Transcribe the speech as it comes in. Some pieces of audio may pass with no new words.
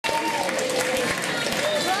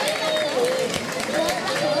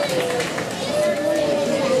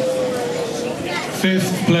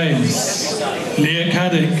Fifth place, Leah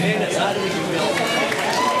Caddick.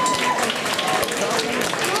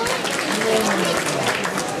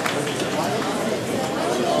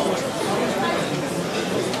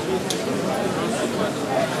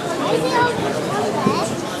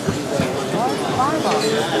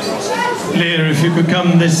 Leah, if you could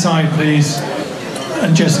come this side, please.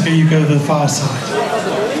 And Jessica, you go to the far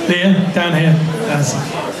side. Leah, down here, that side.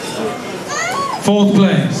 Fourth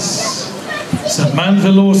place,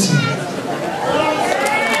 Samantha Lawson.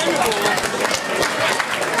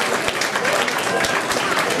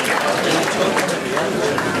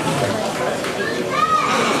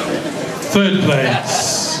 Third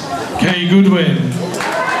place, Kay Goodwin.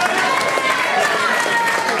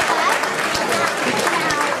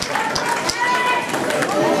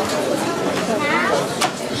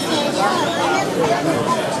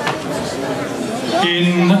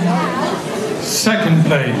 In second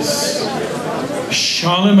place,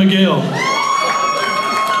 Charlotte MacGill.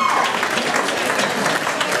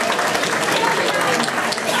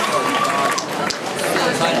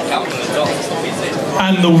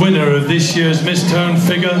 And the winner of this year's Miss Tone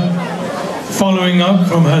figure, following up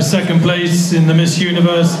from her second place in the Miss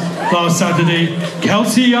Universe last Saturday,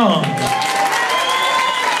 Kelsey Yung.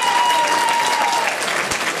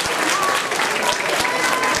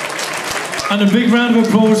 And a big round of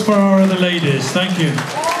applause for our other ladies. Thank you.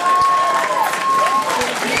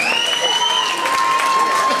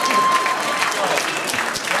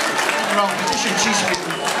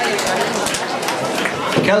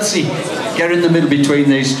 Kelsey, get in the middle between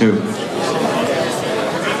these two.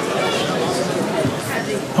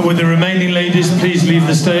 And with the remaining ladies, please leave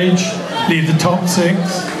the stage. Leave the top six.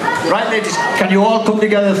 Right, ladies, can you all come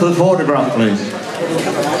together for the photograph, please?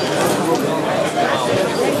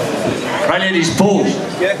 Right, ladies, pose.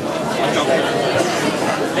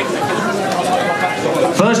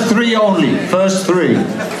 First three only. First three.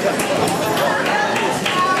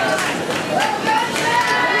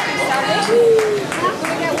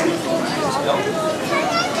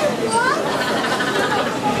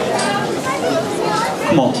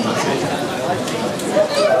 Come on.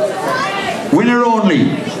 Winner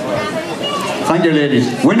only. Thank you,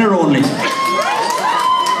 ladies. Winner only.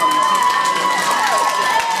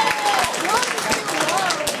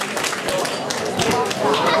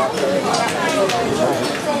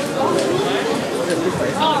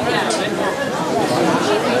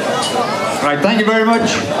 Right, thank you very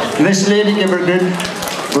much. This lady, give her a good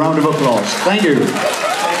round of applause. Thank you.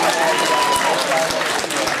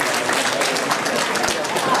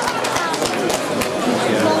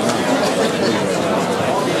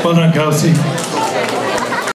 Well done, Kelsey.